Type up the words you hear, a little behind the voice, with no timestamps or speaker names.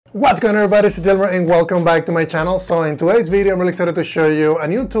What's going on, everybody? It's Dilmer and welcome back to my channel. So in today's video, I'm really excited to show you a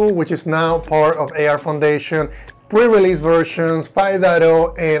new tool which is now part of AR Foundation pre-release versions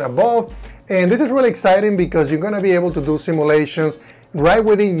 5.0 and above. And this is really exciting because you're going to be able to do simulations right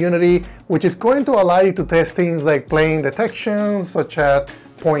within Unity, which is going to allow you to test things like plane detection, such as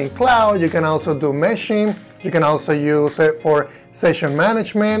point cloud. You can also do meshing. You can also use it for session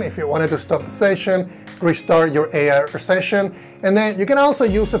management if you wanted to stop the session, restart your AR session. And then you can also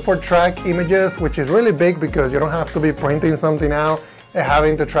use it for track images, which is really big because you don't have to be printing something out and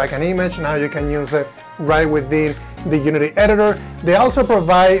having to track an image. Now you can use it right within the Unity editor. They also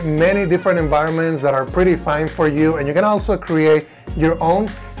provide many different environments that are pretty fine for you, and you can also create your own.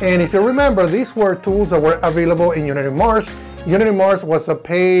 And if you remember, these were tools that were available in Unity Mars. Unity Mars was a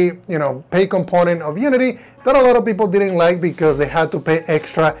pay component of Unity that a lot of people didn't like because they had to pay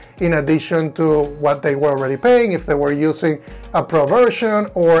extra in addition to what they were already paying if they were using a Pro version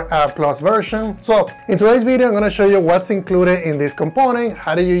or a Plus version. So in today's video, I'm going to show you what's included in this component,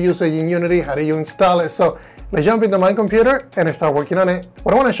 how do you use it in Unity, how do you install it. So let's jump into my computer and start working on it.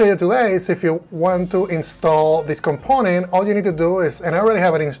 What I want to show you today is if you want to install this component, all you need to do is, and I already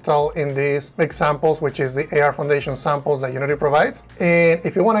have it installed in these examples, which is the AR Foundation samples that Unity provides. And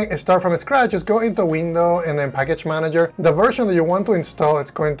if you want to start from scratch, just go into Window and then Package Manager. The version that you want to install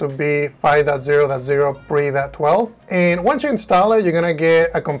is going to be 5.0.0 pre.12. And once you install it, you're going to get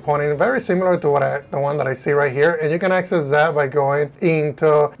a component very similar to the one that I see right here. And you can access that by going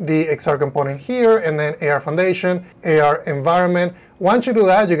into the XR component here and then AR Foundation, AR Environment. Once you do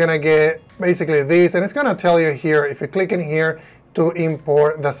that, you're going to get basically this, and it's going to tell you here, if you click in here to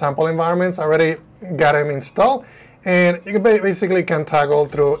import the sample environments, I already got them installed. And you basically can toggle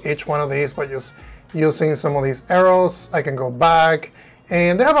through each one of these by just using some of these arrows. I can go back,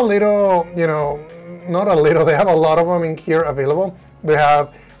 and they have a little, not a little, they have a lot of them in here available. They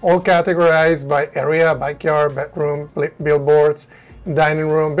have all categorized by area, backyard, bedroom, billboards, dining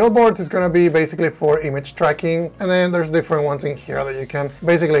room. Billboards is going to be basically for image tracking, and then there's different ones in here that you can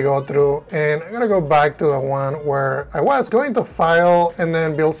basically go through. And I'm going to go back to the one where I was going to File and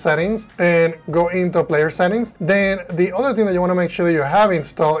then Build Settings and go into Player Settings. Then the other thing that you want to make sure that you have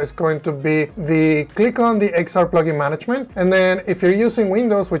installed is going to be click on the XR plugin management. And then if you're using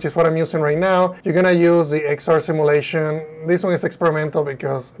Windows, which is what I'm using right now, you're going to use the XR simulation. This one is experimental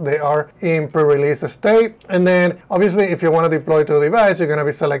because they are in pre-release state. And then obviously if you want to deploy to the device, you're going to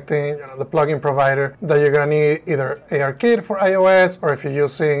be selecting the plugin provider that you're going to need, either ARKit for iOS, or if you're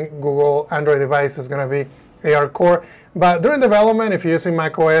using Google Android device, it's going to be AR Core. But during development, if you're using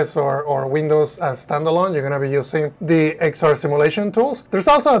macOS or Windows as standalone, you're going to be using the XR simulation tools. There's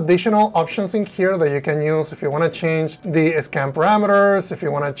also additional options in here that you can use if you want to change the scan parameters, if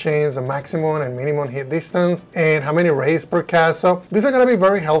you want to change the maximum and minimum hit distance, and how many rays per cast. So these are going to be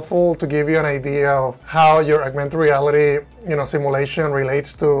very helpful to give you an idea of how your augmented reality simulation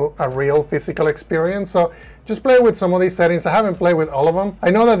relates to a real physical experience. So just play with some of these settings. I haven't played with all of them. I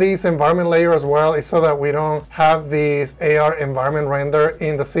know that this environment layer as well is so that we don't have this AR environment render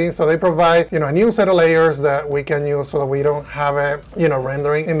in the scene. So they provide, a new set of layers that we can use so that we don't have it,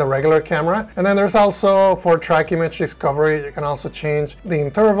 rendering in the regular camera. And then there's also for track image discovery, you can also change the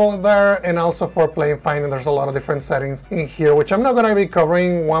interval there. And also for plane finding, there's a lot of different settings in here, which I'm not going to be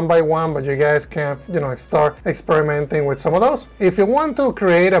covering one by one, but you guys can, start experimenting with some of those. If you want to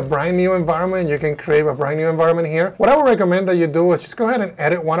create a brand new environment, you can create a brand new environment here. What I would recommend that you do is just go ahead and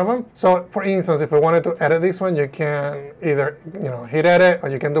edit one of them. So for instance, if you wanted to edit this one, you can either hit edit, or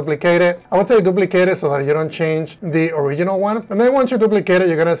you can duplicate it. I would say duplicate it so that you don't change the original one. And then once you duplicate it,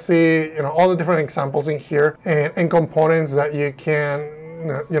 you're gonna see all the different examples in here and components that you can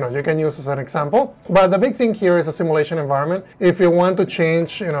you can use as an example. But the big thing here is a simulation environment. If you want to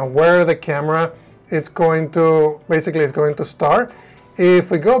change where the camera it's going to start.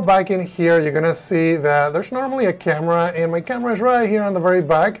 If we go back in here, you're gonna see that there's normally a camera, and my camera is right here on the very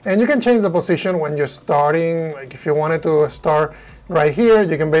back. And you can change the position when you're starting. Like if you wanted to start right here,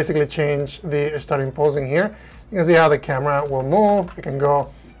 you can basically change the starting pose in here. You can see how the camera will move. You can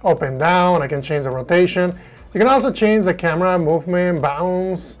go up and down. I can change the rotation. You can also change the camera movement,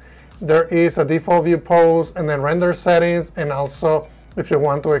 bounce. There is a default view pose, and then render settings, and also if you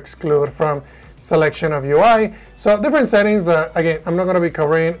want to exclude from selection of UI. So different settings that, again, I'm not going to be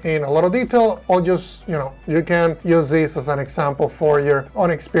covering in a lot of detail. I'll just, you can use this as an example for your own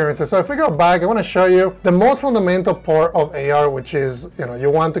experiences. So if we go back, I want to show you the most fundamental part of AR, which is,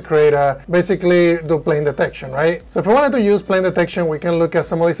 you want to create basically do plane detection, right? So if we wanted to use plane detection, we can look at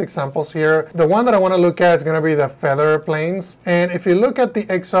some of these examples here. The one that I want to look at is going to be the feather planes. And if you look at the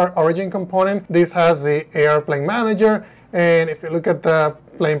XR origin component, this has the AR plane manager. And if you look at the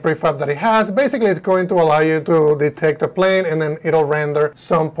plane prefab that it has. Basically, it's going to allow you to detect a plane and then it'll render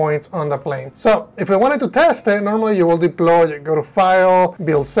some points on the plane. So if you wanted to test it, normally you will deploy, you go to File,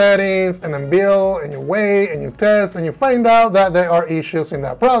 Build Settings, and then Build, and you wait, and you test, and you find out that there are issues in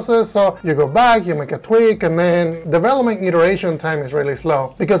that process. So you go back, you make a tweak, and then development iteration time is really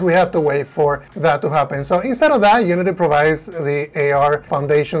slow because we have to wait for that to happen. So instead of that, Unity provides the AR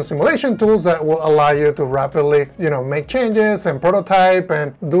foundation simulation tools that will allow you to rapidly, make changes and prototype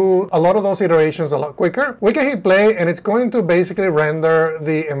and do a lot of those iterations a lot quicker. We can hit play and it's going to basically render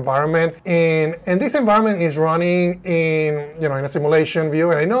the environment and this environment is running in, in a simulation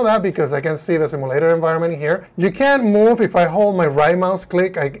view. And I know that because I can see the simulator environment here. You can move, if I hold my right mouse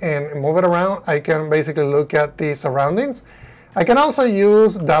click and move it around, I can basically look at the surroundings. I can also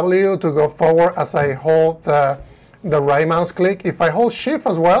use W to go forward as I hold the right mouse click. If I hold Shift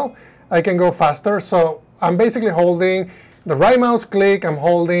as well, I can go faster. So I'm basically holding the right mouse click, I'm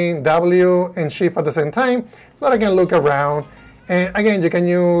holding W and Shift at the same time so that I can look around. And again, you can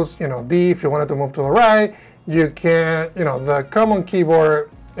use, D if you wanted to move to the right. You can, the common keyboard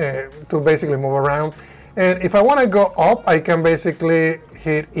to basically move around. And if I want to go up, I can basically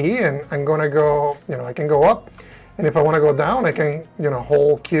hit E and I'm going to go, I can go up. And if I want to go down, I can,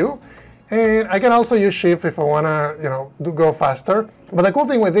 hold Q. And I can also use Shift if I want to, go faster. But the cool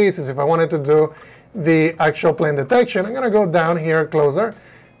thing with this is if I wanted to do the actual plane detection, I'm going to go down here closer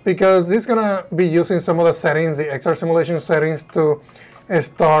because this is going to be using some of the settings, the XR simulation settings to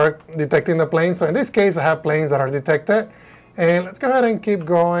start detecting the plane. So in this case, I have planes that are detected. And let's go ahead and keep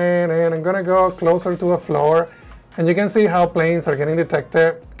going. And I'm going to go closer to the floor. And you can see how planes are getting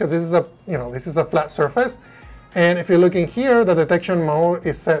detected because this is a, this is a flat surface. And if you're looking here, the detection mode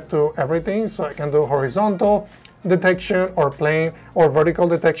is set to everything. So I can do horizontal detection or plane or vertical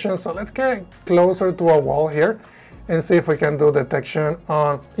detection. So let's get closer to a wall here and see if we can do detection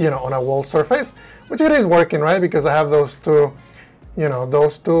on, on a wall surface, which it is working, right? Because I have those two,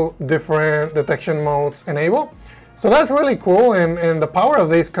 those two different detection modes enabled. So that's really cool. And the power of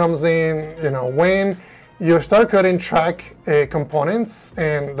this comes in, when you start creating track components,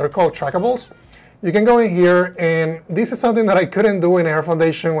 and they're called trackables. You can go in here, and this is something that I couldn't do in AR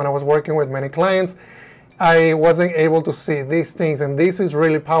Foundation when I was working with many clients. I wasn't able to see these things, and this is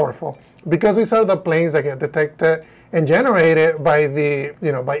really powerful because these are the planes that get detected and generated by the,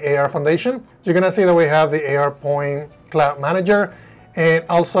 by AR Foundation. You're gonna see that we have the AR Point Cloud Manager, and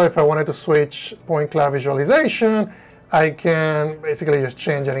also if I wanted to switch point cloud visualization, I can basically just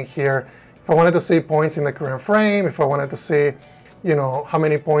change it in here. If I wanted to see points in the current frame, if I wanted to see, how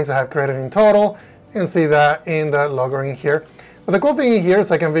many points I have created in total, and see that in the logger in here. But the cool thing in here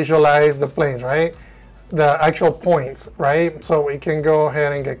is I can visualize the planes, right? The actual points, right? So we can go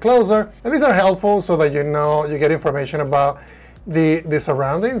ahead and get closer. And these are helpful so that you get information about the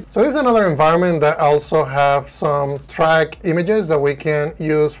surroundings. So this is another environment that also have some track images that we can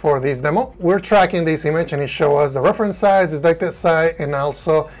use for this demo. We're tracking this image and it shows us the reference size, detected size, and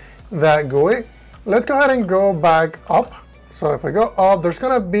also that GUI. Let's go ahead and go back up. So if we go up, there's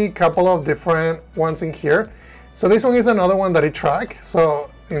gonna be a couple of different ones in here. So this one is another one that it tracks. So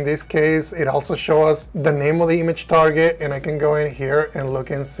in this case, it also shows us the name of the image target, and I can go in here and look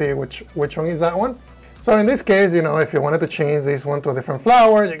and see which one is that one. So in this case, if you wanted to change this one to a different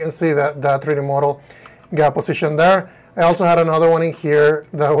flower, you can see that that 3D model got positioned there. I also had another one in here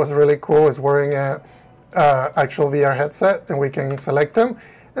that was really cool. It's wearing a actual VR headset, and we can select him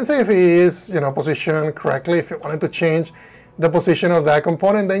and see if he is, positioned correctly. If you wanted to change the position of that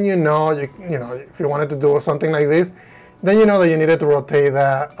component, then if you wanted to do something like this, then you know that you needed to rotate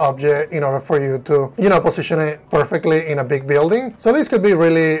that object in order for you to, position it perfectly in a big building. So this could be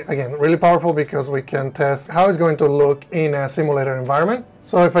really, again, really powerful because we can test how it's going to look in a simulated environment.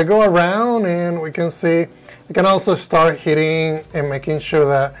 So if I go around and we can see, we can also start hitting and making sure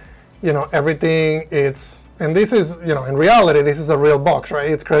that, everything it's, and this is, in reality, this is a real box,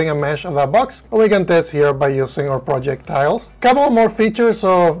 right? It's creating a mesh of that box. But we can test here by using our project tiles. A couple more features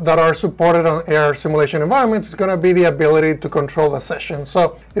that are supported on AR simulation environments is gonna be the ability to control the session.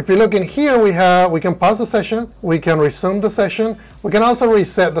 So if you look in here, we can pause the session, we can resume the session, we can also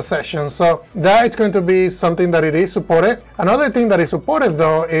reset the session. So that is going to be something that it is supported. Another thing that is supported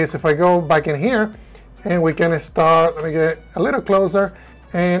though is if I go back in here and we can start, let me get a little closer.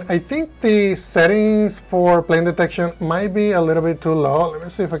 And I think the settings for plane detection might be a little bit too low. Let me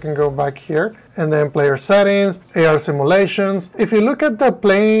see if I can go back here. and then player settings, AR simulations. If you look at the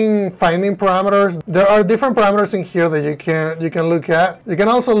plane finding parameters, there are different parameters in here that you can look at. You can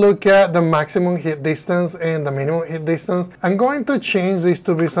also look at the maximum hit distance and the minimum hit distance. I'm going to change this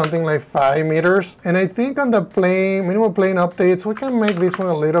to be something like 5 meters. And I think on the plane, minimal plane updates, we can make this one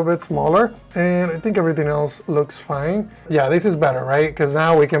a little bit smaller. And I think everything else looks fine. Yeah, this is better, right? Because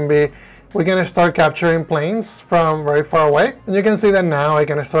now we can start capturing planes from very far away. And you can see that now I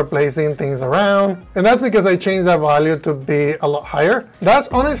can start placing things around. And that's because I changed that value to be a lot higher. That's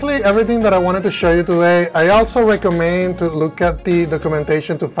honestly everything that I wanted to show you today. I also recommend to look at the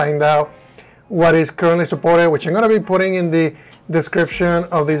documentation to find out what is currently supported, which I'm going to be putting in the description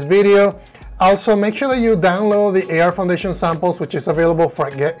of this video. Also, make sure that you download the AR Foundation samples, which is available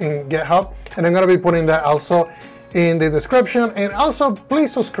in GitHub. And I'm going to be putting that also in the description. And also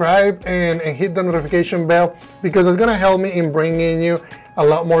please subscribe and hit the notification bell, because it's going to help me in bringing you a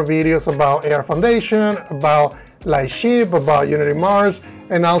lot more videos about AR Foundation, about Lightship, about Unity Mars,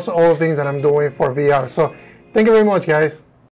 and also all the things that I'm doing for VR. So thank you very much, guys.